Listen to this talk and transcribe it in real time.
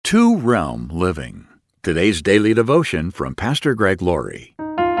Two-realm living. Today's daily devotion from Pastor Greg Laurie.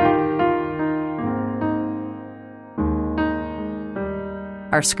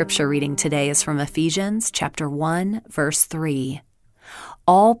 Our scripture reading today is from Ephesians chapter 1, verse 3.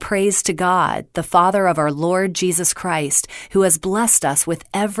 All praise to God, the Father of our Lord Jesus Christ, who has blessed us with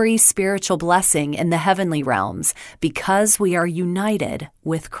every spiritual blessing in the heavenly realms, because we are united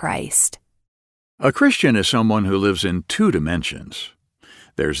with Christ. A Christian is someone who lives in two dimensions.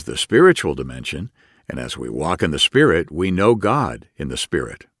 There's the spiritual dimension, and as we walk in the Spirit, we know God in the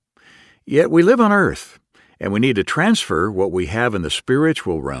Spirit. Yet we live on earth, and we need to transfer what we have in the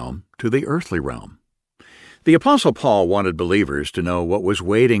spiritual realm to the earthly realm. The Apostle Paul wanted believers to know what was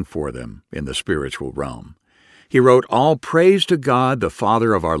waiting for them in the spiritual realm. He wrote, "All praise to God, the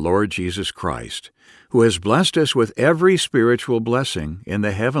Father of our Lord Jesus Christ, who has blessed us with every spiritual blessing in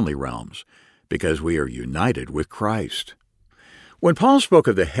the heavenly realms, because we are united with Christ." When Paul spoke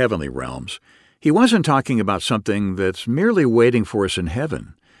of the heavenly realms, he wasn't talking about something that's merely waiting for us in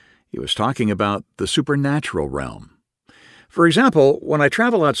heaven. He was talking about the supernatural realm. For example, when I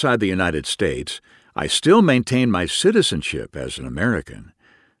travel outside the United States, I still maintain my citizenship as an American,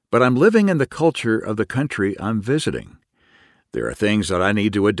 but I'm living in the culture of the country I'm visiting. There are things that I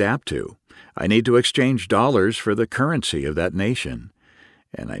need to adapt to. I need to exchange dollars for the currency of that nation,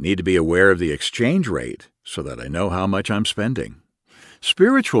 and I need to be aware of the exchange rate so that I know how much I'm spending.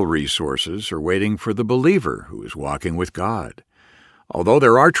 Spiritual resources are waiting for the believer who is walking with God. Although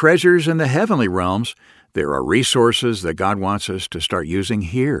there are treasures in the heavenly realms, there are resources that God wants us to start using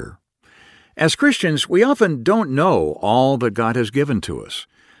here. As Christians, we often don't know all that God has given to us.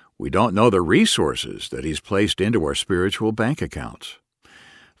 We don't know the resources that He's placed into our spiritual bank accounts.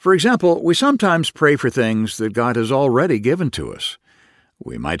 For example, we sometimes pray for things that God has already given to us.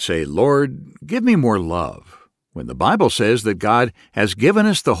 We might say, "Lord, give me more love," when the Bible says that God has given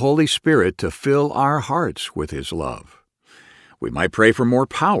us the Holy Spirit to fill our hearts with His love. We might pray for more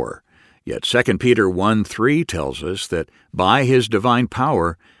power, yet 2 Peter 1:3 tells us that by His divine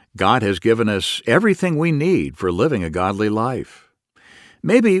power, God has given us everything we need for living a godly life.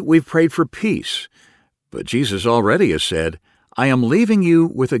 Maybe we've prayed for peace, but Jesus already has said, "I am leaving you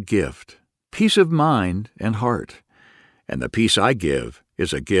with a gift, peace of mind and heart. And the peace I give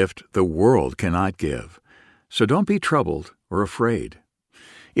is a gift the world cannot give. So don't be troubled or afraid."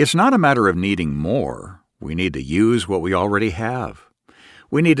 It's not a matter of needing more. We need to use what we already have.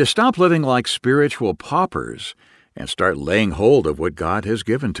 We need to stop living like spiritual paupers and start laying hold of what God has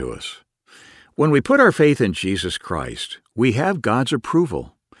given to us. When we put our faith in Jesus Christ, we have God's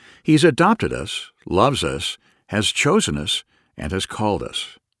approval. He's adopted us, loves us, has chosen us, and has called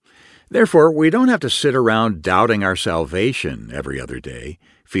us. Therefore, we don't have to sit around doubting our salvation every other day,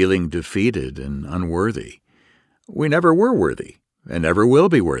 feeling defeated and unworthy. We never were worthy and never will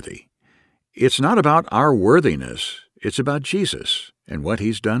be worthy. It's not about our worthiness, it's about Jesus and what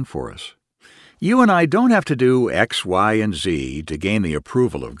He's done for us. You and I don't have to do X, Y, and Z to gain the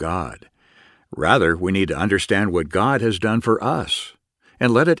approval of God. Rather, we need to understand what God has done for us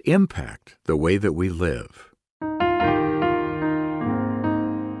and let it impact the way that we live.